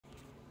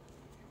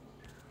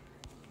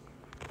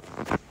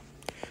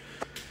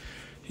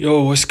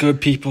Yo, what's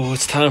good, people?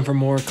 It's time for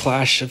more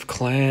Clash of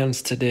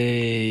Clans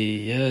today.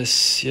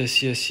 Yes.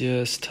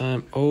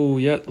 Time. Oh,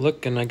 yeah,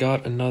 look, and I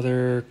got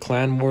another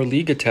Clan War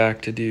League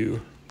attack to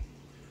do.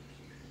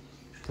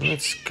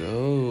 Let's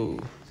go.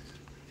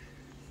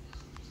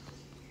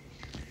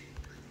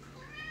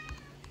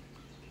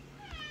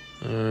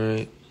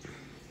 Alright.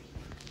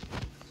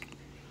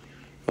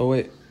 Oh,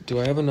 wait.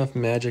 Do I have enough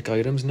magic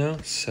items now?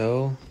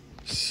 Sell.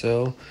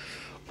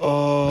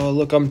 Oh,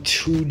 look, I'm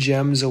 2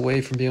 gems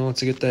away from being able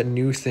to get that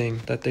new thing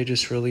that they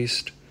just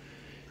released.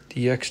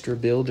 The extra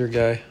builder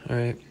guy.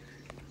 Alright.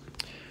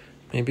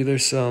 Maybe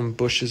there's some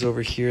bushes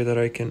over here that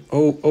I can...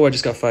 Oh, I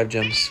just got 5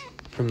 gems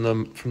from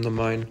the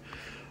mine.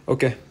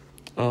 Okay.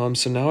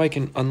 So now I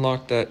can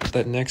unlock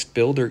that next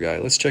builder guy.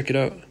 Let's check it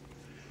out.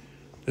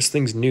 This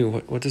thing's new.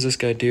 What does this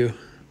guy do?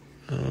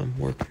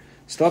 Work.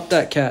 Stop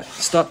that, cat.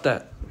 Stop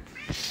that.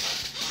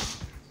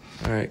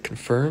 Alright,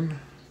 confirm.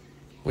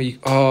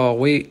 Wait,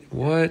 wait,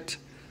 what?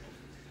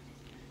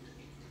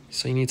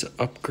 So you need to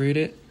upgrade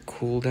it?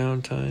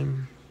 Cooldown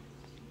time.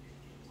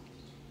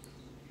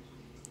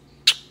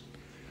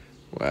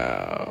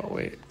 Wow,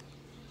 wait.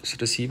 So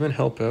does he even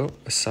help out?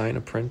 Assign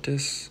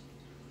apprentice?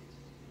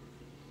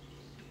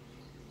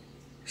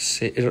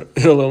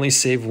 It'll only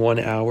save 1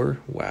 hour?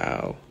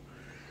 Wow.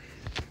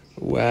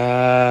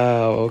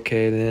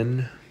 Okay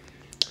then.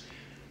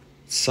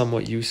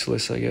 Somewhat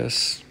useless, I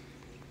guess.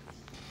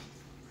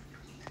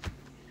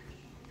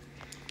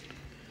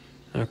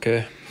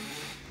 Okay.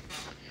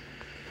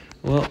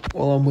 Well,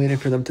 while I'm waiting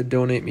for them to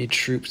donate me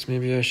troops,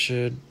 maybe I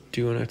should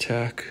do an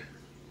attack.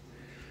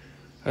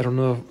 I don't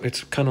know,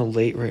 it's kind of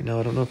late right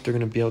now. I don't know if they're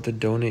going to be able to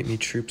donate me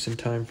troops in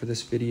time for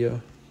this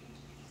video.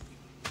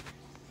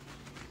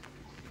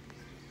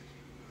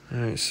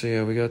 Alright, so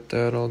yeah, we got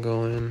that all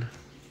going.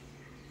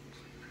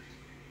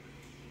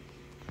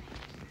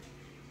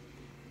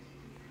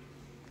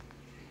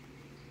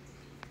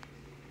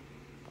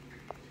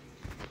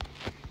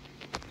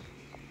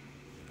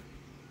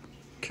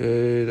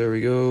 Okay, there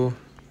we go.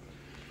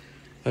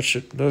 That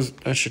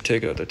should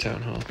take out the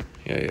town hall.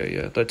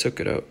 Yeah, that took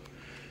it out.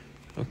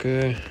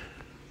 Okay.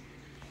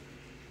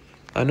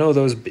 I know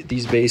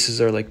these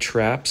bases are like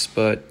traps,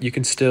 but you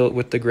can still,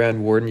 with the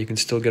Grand Warden, you can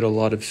still get a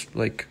lot of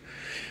like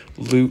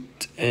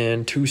loot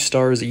and 2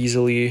 stars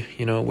easily,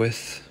 you know,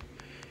 with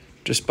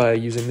just by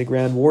using the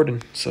Grand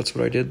Warden. So that's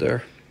what I did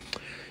there.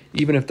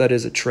 Even if that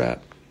is a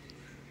trap.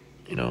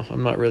 You know,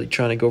 I'm not really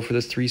trying to go for the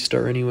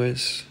 3-star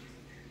anyways.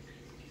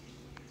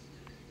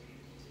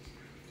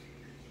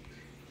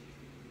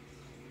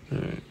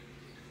 Alright.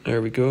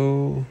 There we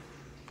go.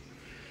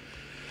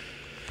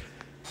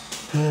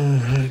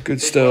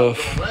 Good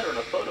stuff. A letter and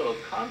a photo of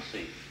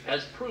Kamsi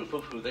as proof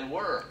of who they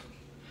were.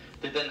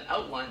 They then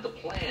outlined the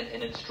plan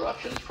and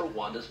instructions for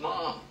Wanda's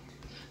mom.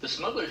 The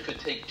smugglers could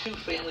take 2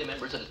 family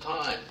members at a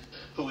time,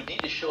 who would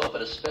need to show up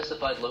at a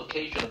specified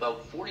location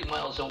about 40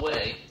 miles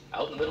away,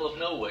 out in the middle of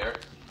nowhere,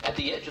 at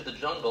the edge of the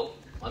jungle,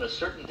 on a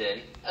certain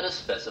day, at a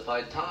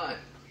specified time.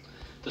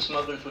 The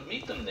smugglers would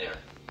meet them there,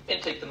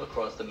 and take them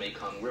across the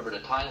Mekong River to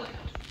Thailand.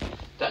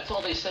 That's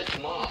all they said to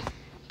Mom.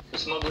 The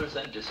smugglers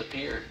then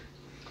disappeared.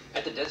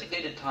 At the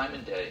designated time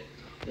and day,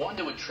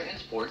 Wanda would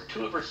transport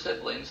 2 of her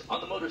siblings on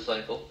the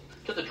motorcycle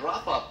to the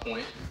drop-off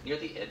point near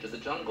the edge of the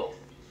jungle.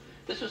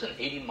 This was an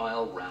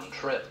 80-mile round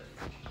trip.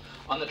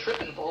 On the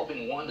trip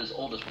involving Wanda's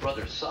oldest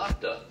brother,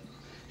 Sakta,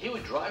 he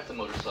would drive the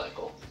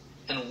motorcycle,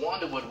 and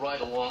Wanda would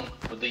ride along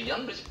with the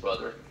youngest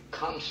brother,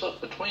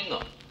 Kamsuk, between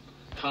them.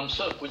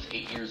 Kamsuk was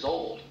 8 years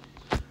old.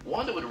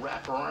 Wanda would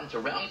wrap her arms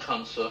around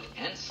Kamsuk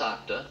and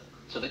Sakta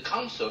so that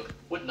Kamsuk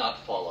would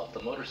not fall off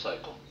the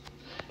motorcycle.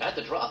 At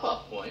the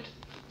drop-off point,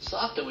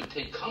 Sakta would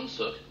take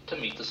Kamsuk to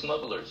meet the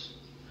smugglers.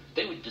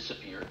 They would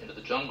disappear into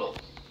the jungle.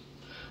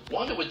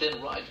 Wanda would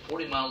then ride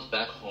 40 miles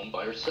back home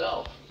by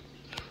herself.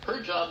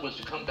 Her job was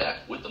to come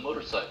back with the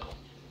motorcycle,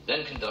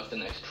 then conduct the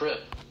next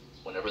trip,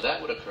 whenever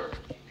that would occur.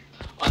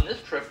 On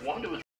this trip, Wanda was